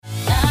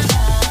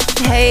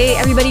Hey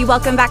everybody,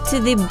 welcome back to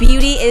the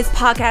Beauty is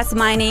Podcast.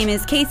 My name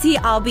is Casey.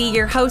 I'll be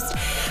your host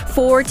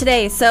for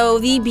today. So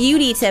the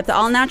beauty tip, the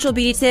all-natural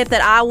beauty tip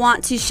that I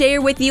want to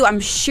share with you,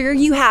 I'm sure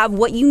you have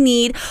what you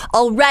need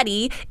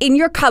already in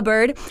your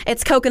cupboard.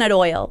 It's coconut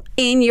oil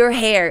in your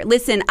hair.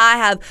 Listen, I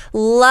have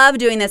loved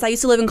doing this. I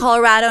used to live in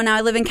Colorado. Now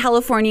I live in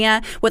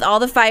California with all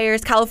the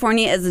fires.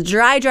 California is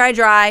dry, dry,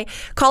 dry.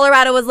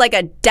 Colorado was like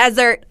a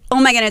desert. Oh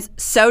my goodness,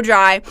 so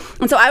dry.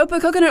 And so I would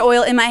put coconut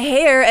oil in my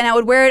hair and I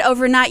would wear it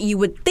overnight. You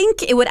would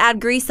think it would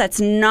add grease. That's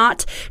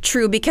not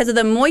true. Because of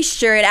the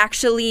moisture, it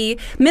actually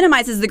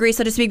minimizes the grease,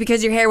 so to speak,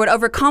 because your hair would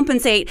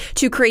overcompensate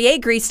to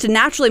create grease to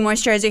naturally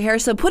moisturize your hair.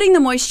 So putting the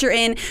moisture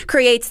in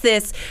creates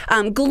this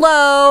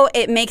glow.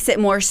 It makes it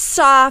more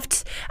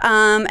soft.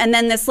 And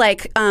then this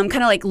kind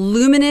of like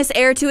luminous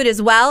air to it as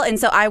well. And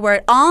so I wear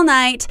it all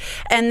night.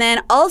 And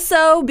then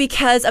also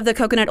because of the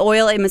coconut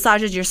oil, it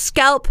massages your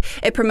scalp.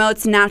 It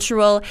promotes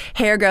natural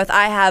hair growth.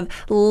 I have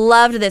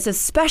loved this,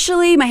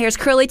 especially my hair's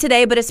curly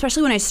today, but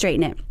especially when I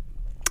straighten it.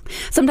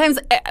 Sometimes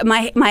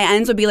my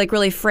ends would be like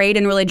really frayed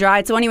and really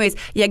dry. So anyways,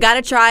 you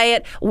gotta try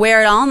it.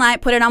 Wear it all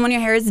night. Put it on when your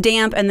hair is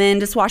damp, and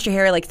then just wash your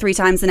hair like 3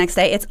 times the next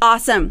day. It's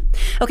awesome.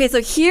 Okay,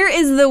 so here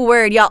is the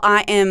word, y'all.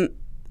 I am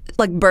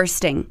like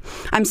bursting.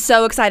 I'm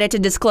so excited to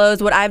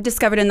disclose what I've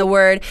discovered in the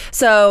word.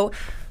 So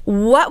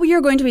what we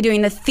are going to be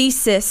doing, the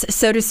thesis,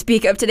 so to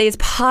speak, of today's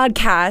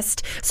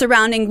podcast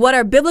surrounding what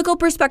are biblical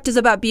perspectives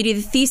about beauty.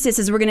 The thesis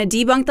is we're going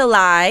to debunk the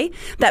lie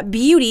that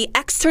beauty,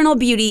 external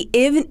beauty,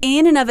 even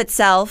in and of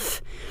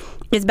itself,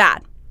 is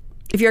bad.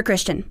 If you're a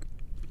Christian,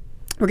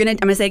 I'm going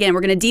to say it again,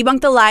 we're going to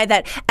debunk the lie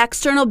that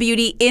external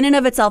beauty in and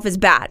of itself is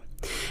bad.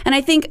 And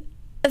I think,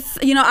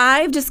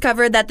 I've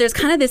discovered that there's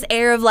kind of this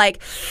air of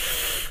like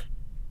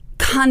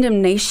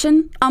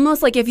condemnation,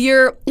 almost like if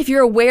you're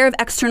aware of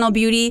external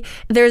beauty,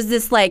 there's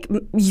this like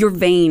you're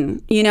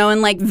vain,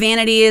 and like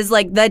vanity is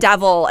like the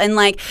devil, and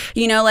like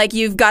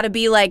you've got to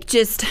be like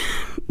just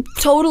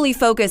totally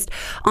focused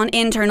on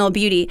internal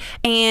beauty.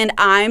 And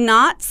I'm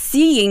not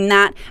seeing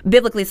that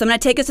biblically. So I'm going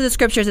to take us to the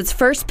scriptures. It's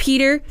 1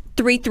 Peter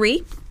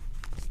 3:3.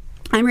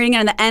 I'm reading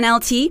it in the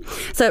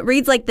NLT. So it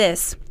reads like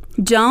this.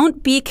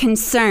 Don't be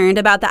concerned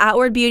about the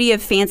outward beauty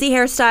of fancy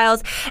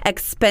hairstyles,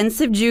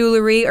 expensive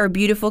jewelry, or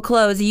beautiful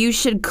clothes. You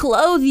should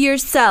clothe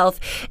yourself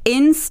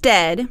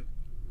instead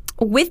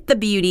with the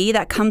beauty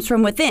that comes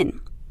from within,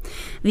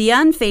 the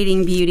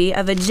unfading beauty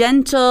of a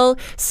gentle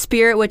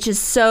spirit, which is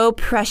so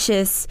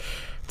precious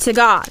to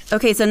God.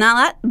 Okay, so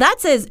now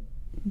that says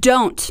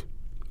don't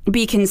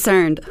be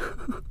concerned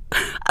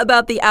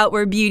about the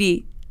outward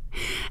beauty.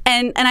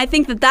 And I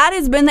think that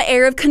has been the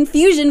air of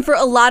confusion for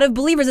a lot of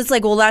believers. It's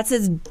like, well, that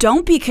says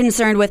don't be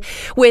concerned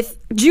with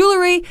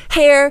jewelry,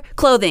 hair,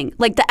 clothing,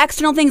 like the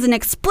external things, and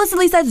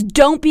explicitly says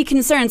don't be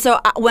concerned.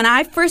 So when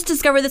I first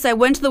discovered this, I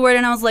went to the Word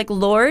and I was like,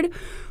 Lord,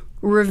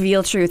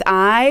 reveal truth.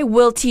 I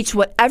will teach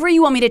whatever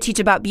you want me to teach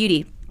about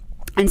beauty.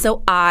 And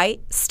so I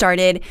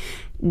started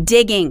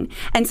digging.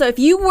 And so if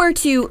you were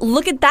to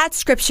look at that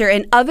scripture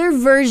in other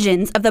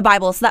versions of the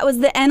Bible, so that was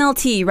the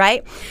NLT,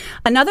 right?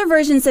 Another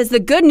version says, the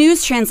Good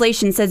News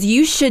Translation says,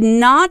 you should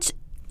not,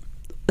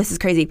 this is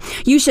crazy,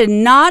 you should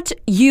not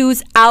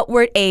use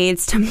outward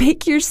aids to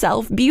make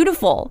yourself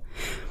beautiful,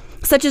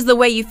 such as the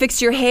way you fix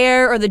your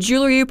hair or the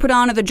jewelry you put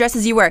on or the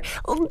dresses you wear.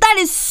 That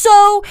is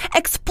so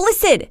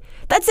explicit.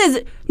 That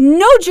says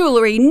no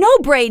jewelry, no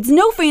braids,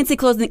 no fancy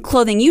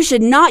clothing. You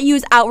should not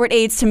use outward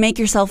aids to make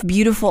yourself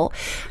beautiful.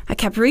 I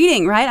kept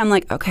reading, right? I'm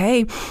like,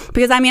 okay.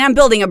 Because I'm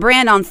building a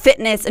brand on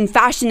fitness and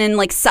fashion and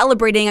like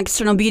celebrating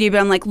external beauty. But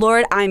I'm like,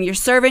 Lord, I'm your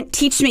servant.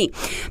 Teach me.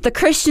 The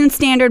Christian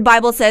Standard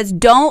Bible says,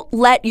 don't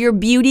let your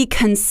beauty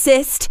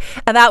consist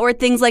of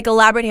outward things like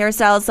elaborate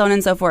hairstyles, so on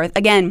and so forth.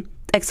 Again,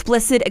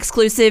 explicit,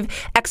 exclusive,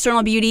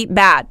 external beauty,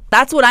 bad.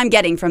 That's what I'm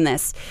getting from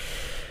this.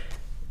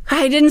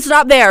 I didn't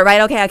stop there,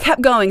 right? Okay, I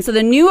kept going. So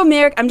the New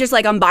American, I'm just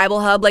like on Bible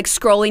Hub, like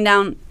scrolling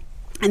down.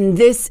 And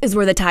this is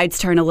where the tides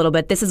turn a little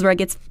bit. This is where it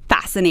gets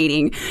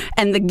fascinating.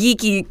 And the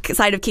geeky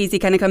side of Casey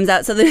kind of comes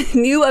out. So the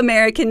New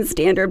American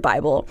Standard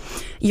Bible.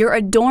 Your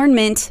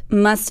adornment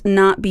must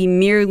not be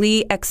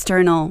merely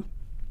external.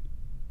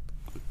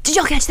 Did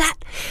y'all catch that?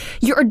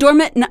 Your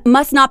adornment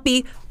must not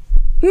be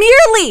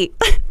merely.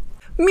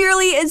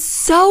 Merely is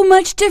so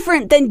much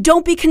different than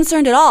don't be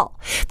concerned at all.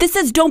 This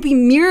says don't be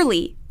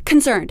merely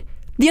concerned.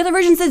 The other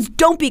version says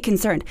don't be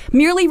concerned.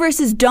 Merely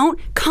versus don't,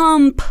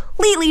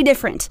 completely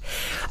different.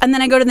 And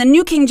then I go to the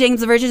New King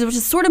James Version, which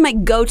is sort of my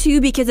go-to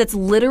because it's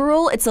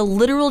literal. It's a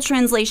literal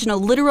translation, a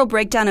literal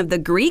breakdown of the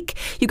Greek.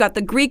 You got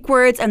the Greek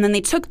words, and then they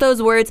took those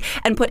words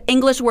and put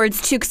English words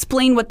to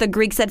explain what the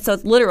Greek said. So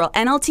it's literal.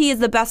 NLT is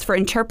the best for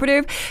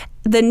interpretive.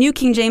 The New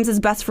King James is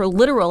best for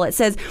literal. It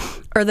says,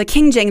 or the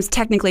King James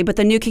technically, but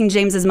the New King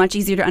James is much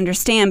easier to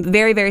understand.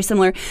 Very, very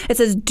similar. It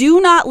says,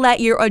 do not let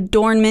your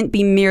adornment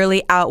be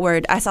merely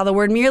outward. I saw the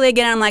word merely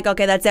again. And I'm like,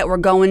 okay, that's it. We're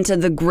going to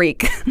the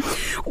Greek.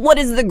 What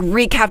does the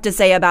Greek have to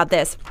say about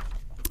this?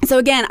 It So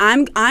again,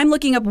 I'm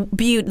looking up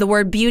the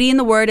word beauty in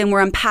the word, and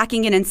we're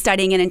unpacking it and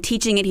studying it and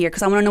teaching it here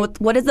because I want to know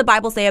what does the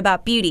Bible say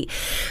about beauty.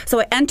 So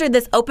I entered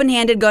this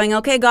open-handed going,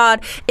 okay,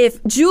 God,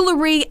 if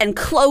jewelry and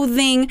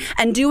clothing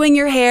and doing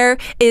your hair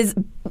is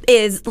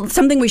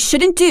something we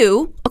shouldn't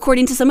do,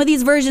 according to some of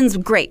these versions,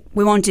 great,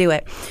 we won't do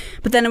it.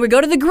 But then we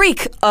go to the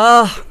Greek.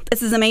 Oh,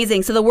 this is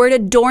amazing. So the word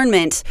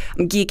adornment,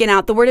 I'm geeking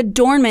out, the word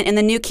adornment in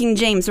the New King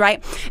James,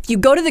 right? If you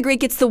go to the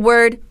Greek, it's the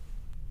word,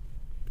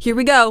 here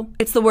we go,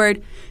 it's the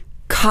word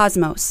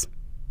cosmos.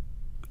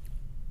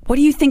 What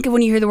do you think of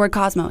when you hear the word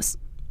cosmos?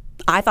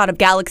 I thought of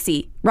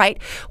galaxy,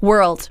 right?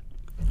 World.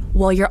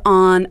 Well, you're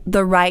on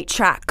the right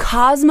track.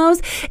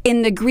 Cosmos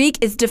in the Greek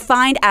is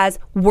defined as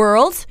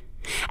world,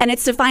 and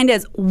it's defined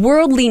as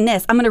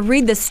worldliness. I'm going to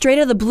read this straight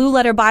out of the Blue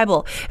Letter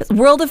Bible. It's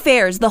world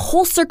affairs, the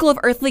whole circle of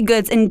earthly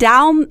goods,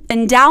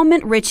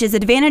 endowment, riches,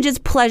 advantages,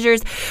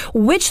 pleasures,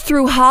 which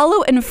through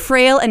hollow and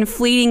frail and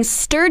fleeting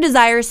stir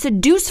desires,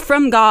 seduce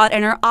from God,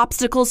 and are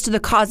obstacles to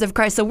the cause of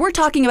Christ. So we're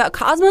talking about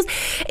cosmos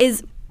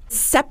is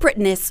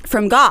separateness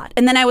from God.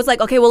 And then I was like,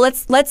 okay, well,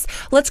 let's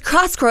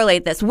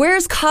cross-correlate this. Where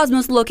is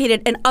cosmos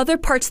located in other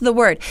parts of the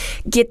word?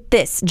 Get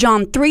this,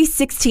 John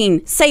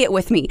 3:16, say it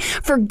with me.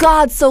 For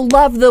God so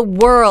loved the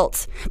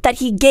world that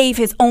he gave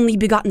his only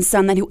begotten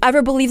son, that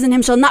whoever believes in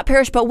him shall not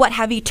perish, but what?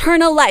 Have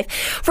eternal life.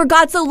 For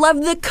God so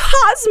loved the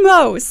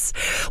cosmos.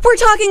 We're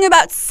talking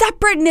about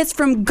separateness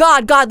from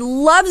God. God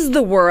loves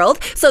the world,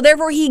 so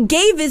therefore he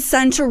gave his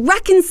son to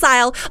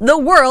reconcile the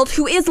world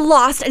who is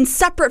lost and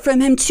separate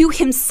from him to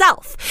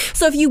himself.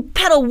 So if you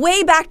pedal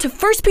way back to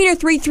 1 Peter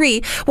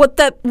 3:3,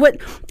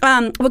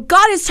 what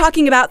God is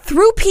talking about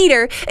through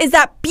Peter is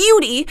that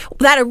beauty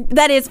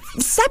that is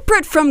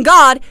separate from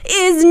God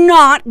is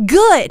not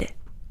good.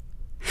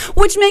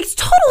 Which makes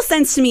total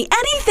sense to me.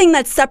 Anything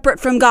that's separate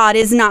from God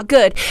is not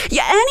good.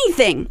 Yeah,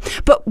 anything.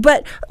 But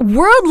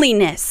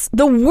worldliness,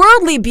 the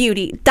worldly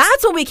beauty,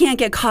 that's what we can't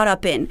get caught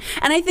up in.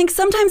 And I think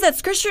sometimes that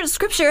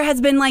scripture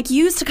has been like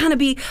used to kind of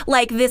be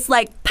like this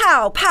like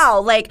pow, pow,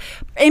 like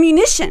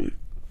ammunition.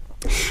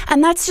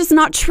 And that's just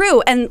not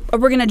true. And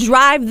we're going to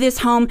drive this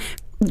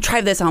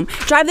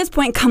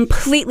point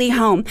completely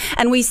home.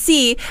 And we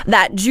see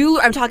that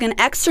I'm talking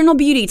external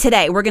beauty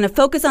today. We're going to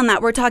focus on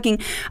that. We're talking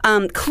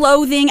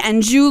clothing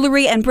and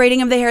jewelry and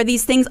braiding of the hair.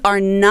 These things are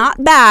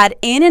not bad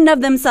in and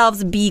of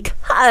themselves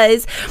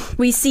because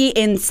we see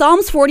in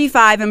Psalms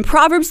 45 and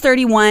Proverbs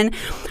 31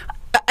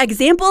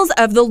 examples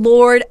of the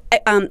Lord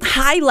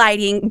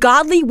highlighting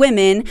godly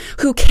women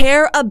who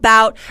care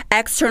about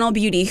external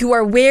beauty, who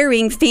are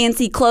wearing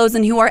fancy clothes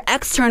and who are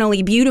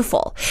externally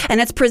beautiful.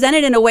 And it's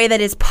presented in a way that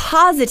is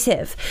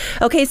positive.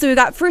 Okay, so we've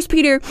got 1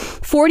 Peter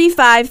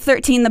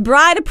 45:13. The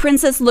bride, a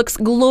princess, looks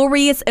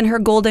glorious in her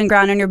golden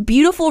crown. In her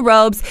beautiful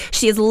robes,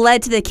 she is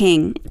led to the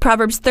king.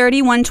 Proverbs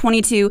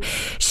 31:22.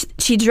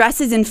 She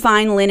dresses in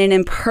fine linen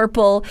and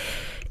purple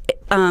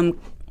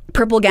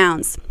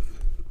gowns.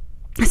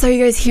 So are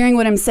you guys hearing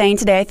what I'm saying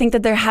today? I think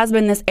that there has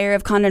been this air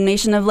of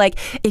condemnation of like,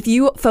 if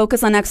you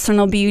focus on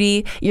external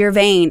beauty, you're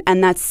vain.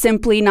 And that's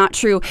simply not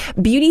true.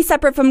 Beauty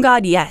separate from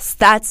God, yes,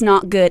 that's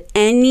not good.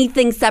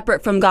 Anything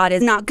separate from God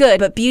is not good.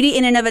 But beauty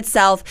in and of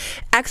itself,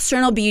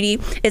 external beauty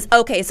is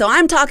okay. So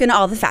I'm talking to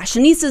all the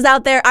fashionistas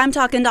out there. I'm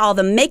talking to all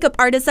the makeup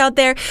artists out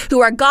there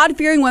who are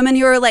God-fearing women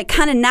who are like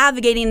kind of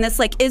navigating this,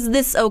 like, is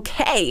this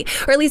okay?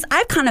 Or at least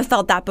I've kind of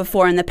felt that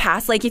before in the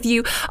past. Like if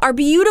you are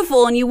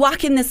beautiful and you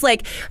walk in this,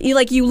 like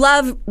you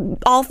love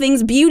all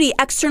things beauty,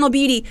 external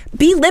beauty,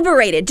 be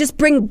liberated. Just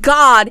bring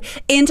God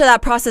into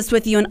that process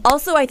with you. And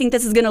also, I think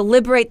this is going to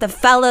liberate the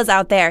fellas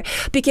out there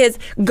because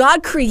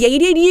God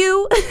created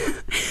you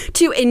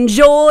to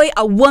enjoy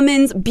a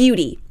woman's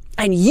beauty.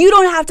 And you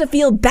don't have to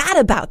feel bad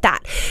about that.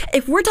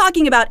 If we're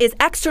talking about is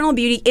external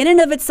beauty in and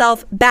of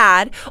itself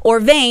bad or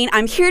vain,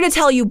 I'm here to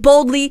tell you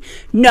boldly,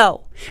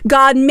 no.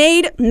 God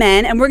made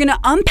men, and we're going to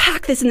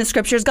unpack this in the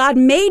scriptures, God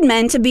made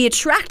men to be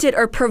attracted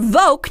or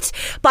provoked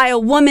by a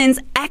woman's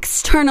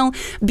external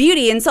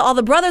beauty. And so all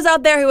the brothers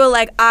out there who are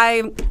like,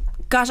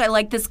 gosh, I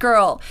like this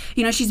girl.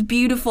 You know, she's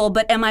beautiful,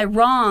 but am I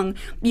wrong,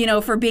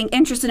 for being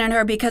interested in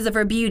her because of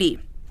her beauty?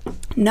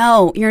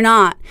 No, you're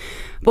not.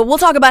 But we'll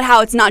talk about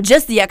how it's not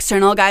just the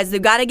external, guys.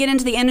 You've got to get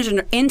into the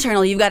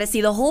internal. You've got to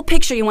see the whole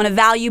picture. You want to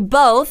value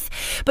both.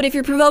 But if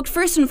you're provoked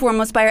first and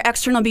foremost by your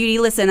external beauty,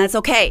 listen, that's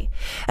okay.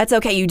 That's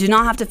okay. You do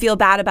not have to feel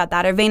bad about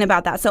that or vain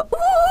about that. So,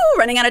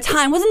 running out of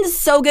time. Wasn't this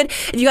so good?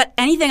 If you got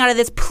anything out of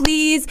this,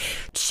 please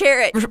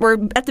share it. We're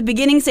at the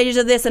beginning stages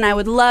of this, and I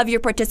would love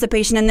your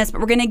participation in this.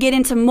 But we're going to get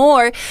into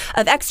more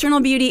of external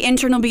beauty,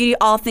 internal beauty,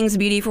 all things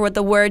beauty for what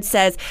the Word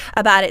says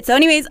about it. So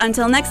anyways,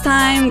 until next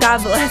time,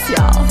 God bless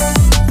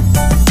y'all.